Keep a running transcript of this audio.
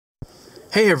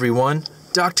Hey everyone,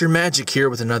 Dr. Magic here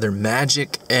with another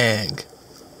magic egg.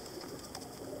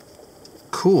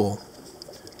 Cool.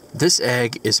 This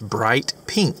egg is bright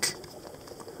pink.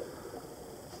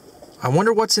 I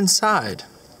wonder what's inside.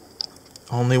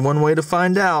 Only one way to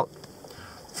find out.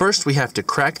 First we have to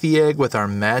crack the egg with our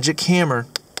magic hammer.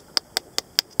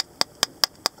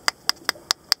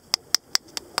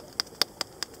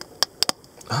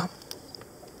 Oh,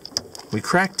 we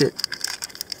cracked it.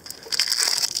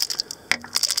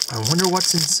 I wonder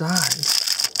what's inside.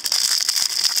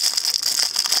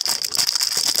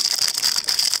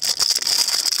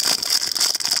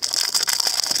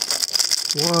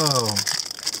 Whoa.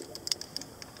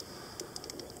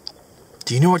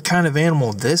 Do you know what kind of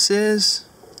animal this is?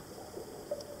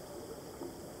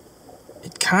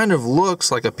 It kind of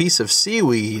looks like a piece of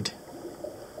seaweed.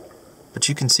 But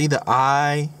you can see the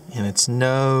eye and its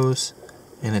nose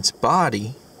and its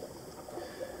body.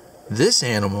 This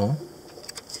animal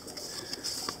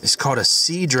is called a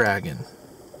sea dragon.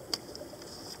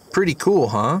 Pretty cool,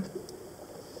 huh?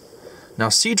 Now,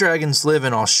 sea dragons live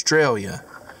in Australia,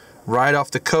 right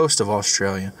off the coast of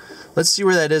Australia. Let's see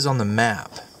where that is on the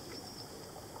map.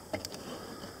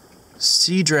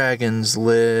 Sea dragons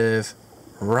live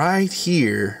right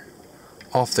here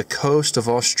off the coast of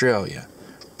Australia.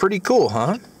 Pretty cool,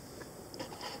 huh?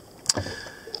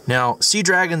 Now, sea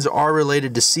dragons are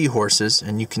related to seahorses,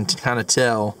 and you can kind of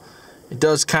tell. It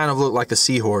does kind of look like a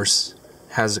seahorse.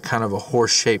 It has a kind of a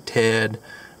horse-shaped head,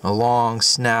 a long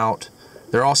snout.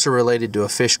 They're also related to a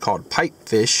fish called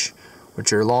pipefish,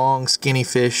 which are long, skinny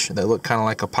fish that look kind of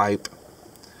like a pipe.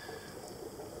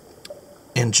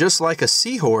 And just like a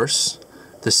seahorse,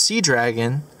 the sea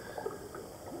dragon,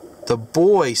 the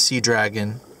boy sea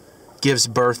dragon, gives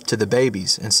birth to the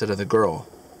babies instead of the girl.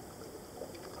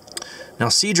 Now,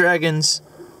 sea dragons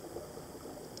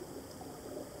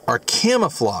are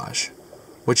camouflage,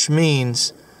 which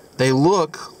means they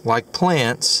look like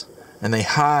plants and they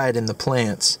hide in the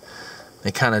plants.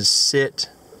 They kind of sit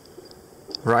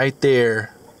right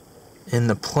there in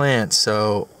the plants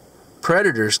so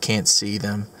predators can't see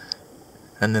them,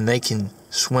 and then they can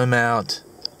swim out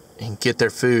and get their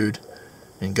food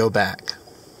and go back.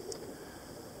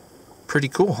 Pretty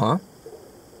cool, huh?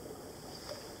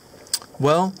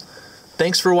 Well,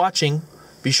 thanks for watching.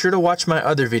 Be sure to watch my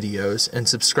other videos and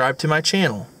subscribe to my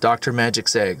channel, Dr.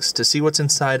 Magic's Eggs, to see what's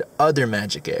inside other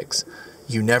magic eggs.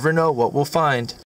 You never know what we'll find.